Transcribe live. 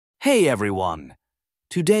Hey everyone!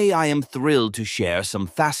 Today I am thrilled to share some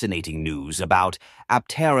fascinating news about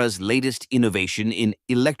Aptera's latest innovation in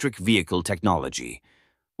electric vehicle technology.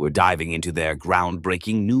 We're diving into their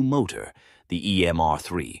groundbreaking new motor, the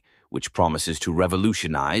EMR3, which promises to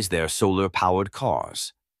revolutionize their solar-powered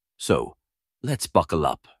cars. So, let's buckle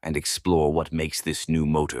up and explore what makes this new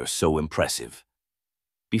motor so impressive.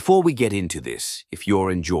 Before we get into this, if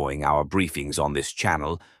you're enjoying our briefings on this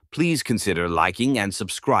channel, please consider liking and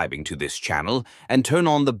subscribing to this channel and turn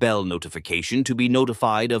on the bell notification to be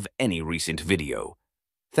notified of any recent video.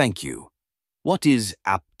 Thank you. What is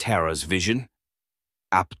Aptera's vision?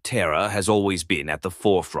 Aptera has always been at the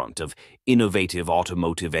forefront of innovative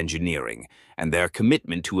automotive engineering, and their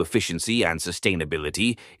commitment to efficiency and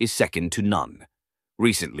sustainability is second to none.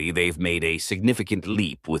 Recently, they've made a significant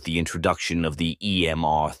leap with the introduction of the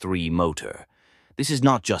EMR3 motor. This is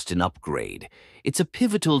not just an upgrade, it's a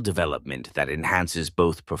pivotal development that enhances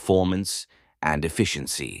both performance and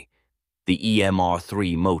efficiency. The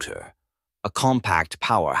EMR3 motor, a compact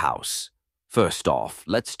powerhouse. First off,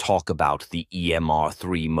 let's talk about the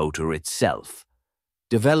EMR3 motor itself.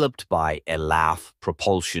 Developed by Elaphe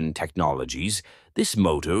Propulsion Technologies, this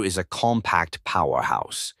motor is a compact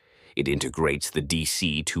powerhouse. It integrates the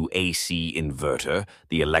DC to AC inverter,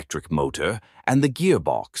 the electric motor, and the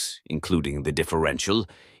gearbox, including the differential,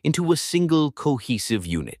 into a single cohesive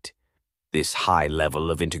unit. This high level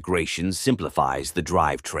of integration simplifies the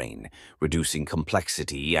drivetrain, reducing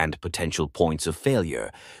complexity and potential points of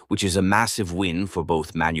failure, which is a massive win for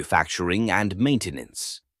both manufacturing and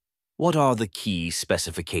maintenance. What are the key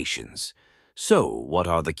specifications? So, what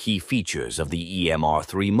are the key features of the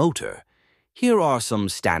EMR3 motor? Here are some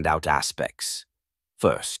standout aspects.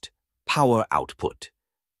 First, power output.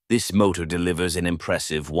 This motor delivers an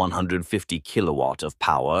impressive 150 kilowatt of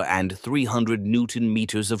power and 300 Newton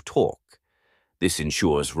meters of torque. This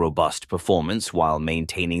ensures robust performance while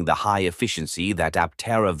maintaining the high efficiency that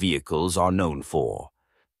Aptera vehicles are known for.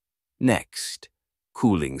 Next,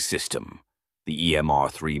 cooling system. The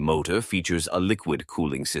EMR3 motor features a liquid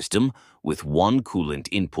cooling system with one coolant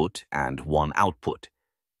input and one output.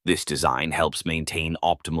 This design helps maintain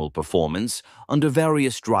optimal performance under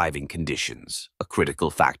various driving conditions, a critical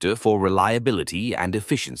factor for reliability and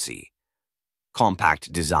efficiency.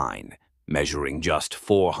 Compact design, measuring just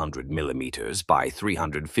 400 millimeters by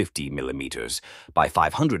 350 millimeters by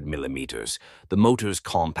 500 millimeters, the motor's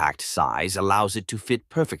compact size allows it to fit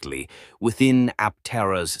perfectly within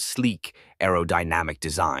Aptera's sleek aerodynamic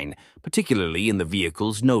design, particularly in the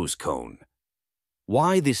vehicle's nose cone.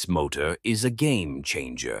 Why this motor is a game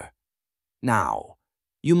changer. Now,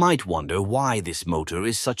 you might wonder why this motor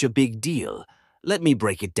is such a big deal. Let me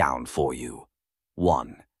break it down for you.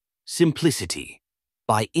 1. Simplicity.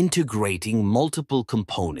 By integrating multiple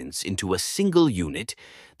components into a single unit,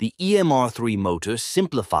 the EMR3 motor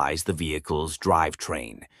simplifies the vehicle's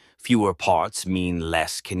drivetrain. Fewer parts mean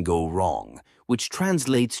less can go wrong, which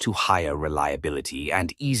translates to higher reliability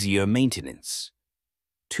and easier maintenance.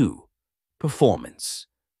 2. Performance.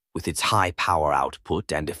 With its high power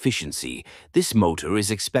output and efficiency, this motor is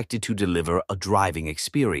expected to deliver a driving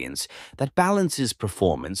experience that balances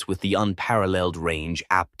performance with the unparalleled range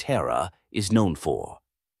Aptera is known for.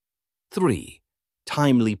 3.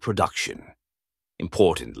 Timely production.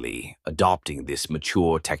 Importantly, adopting this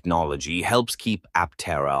mature technology helps keep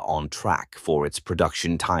Aptera on track for its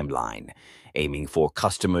production timeline, aiming for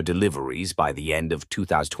customer deliveries by the end of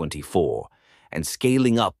 2024 and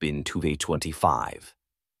scaling up in 2025.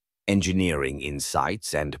 Engineering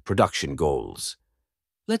insights and production goals.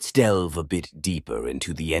 Let's delve a bit deeper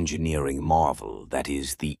into the engineering marvel that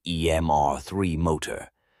is the EMR3 motor.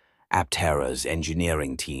 Aptera's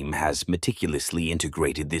engineering team has meticulously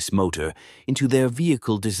integrated this motor into their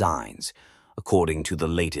vehicle designs. According to the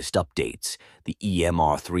latest updates, the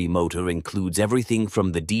EMR3 motor includes everything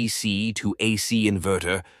from the DC to AC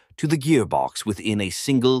inverter to the gearbox within a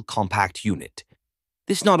single compact unit.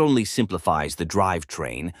 This not only simplifies the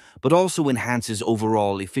drivetrain, but also enhances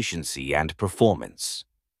overall efficiency and performance.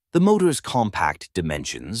 The motor's compact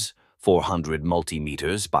dimensions, 400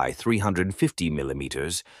 multimeters by 350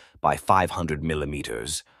 millimeters by 500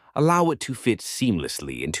 millimeters, allow it to fit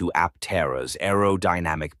seamlessly into Aptera's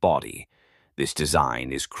aerodynamic body. This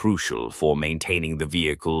design is crucial for maintaining the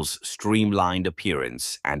vehicle's streamlined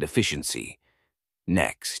appearance and efficiency.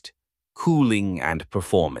 Next, cooling and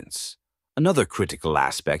performance. Another critical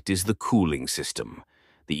aspect is the cooling system.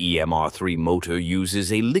 The EMR3 motor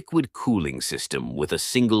uses a liquid cooling system with a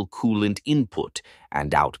single coolant input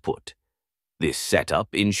and output. This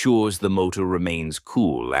setup ensures the motor remains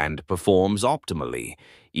cool and performs optimally,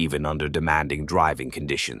 even under demanding driving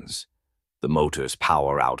conditions. The motor's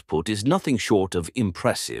power output is nothing short of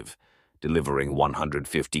impressive, delivering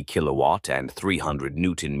 150 kilowatt and 300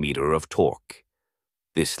 Newton-meter of torque.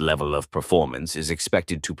 This level of performance is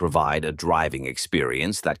expected to provide a driving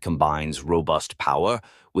experience that combines robust power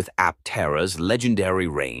with Aptera's legendary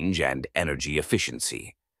range and energy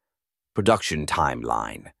efficiency. Production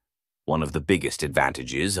timeline. One of the biggest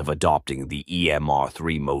advantages of adopting the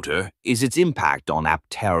Emr3 motor is its impact on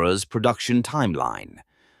Aptera's production timeline.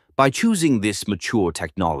 By choosing this mature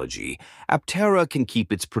technology, Aptera can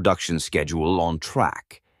keep its production schedule on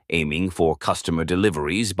track, aiming for customer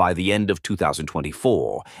deliveries by the end of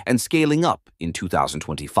 2024 and scaling up in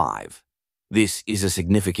 2025. This is a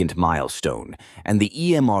significant milestone, and the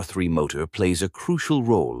Emr3 motor plays a crucial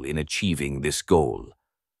role in achieving this goal.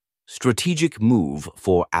 Strategic move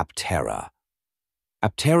for Aptera.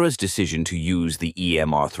 Aptera's decision to use the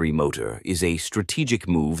Emr3 motor is a strategic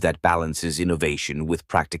move that balances innovation with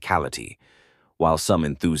practicality. While some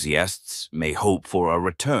enthusiasts may hope for a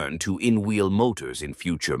return to in-wheel motors in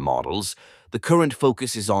future models, the current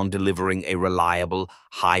focus is on delivering a reliable,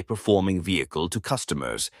 high-performing vehicle to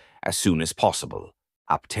customers as soon as possible.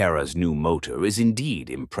 Aptera's new motor is indeed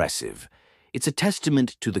impressive. It's a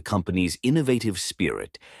testament to the company's innovative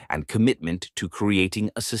spirit and commitment to creating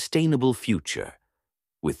a sustainable future.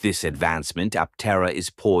 With this advancement, Aptera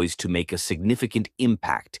is poised to make a significant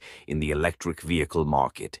impact in the electric vehicle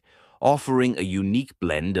market, offering a unique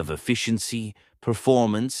blend of efficiency,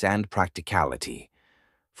 performance, and practicality.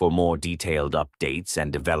 For more detailed updates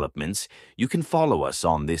and developments, you can follow us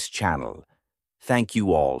on this channel. Thank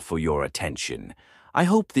you all for your attention. I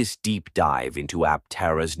hope this deep dive into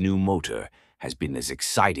Aptera's new motor has been as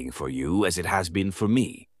exciting for you as it has been for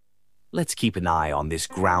me. Let's keep an eye on this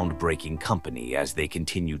groundbreaking company as they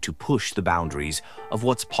continue to push the boundaries of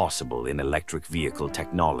what's possible in electric vehicle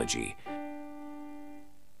technology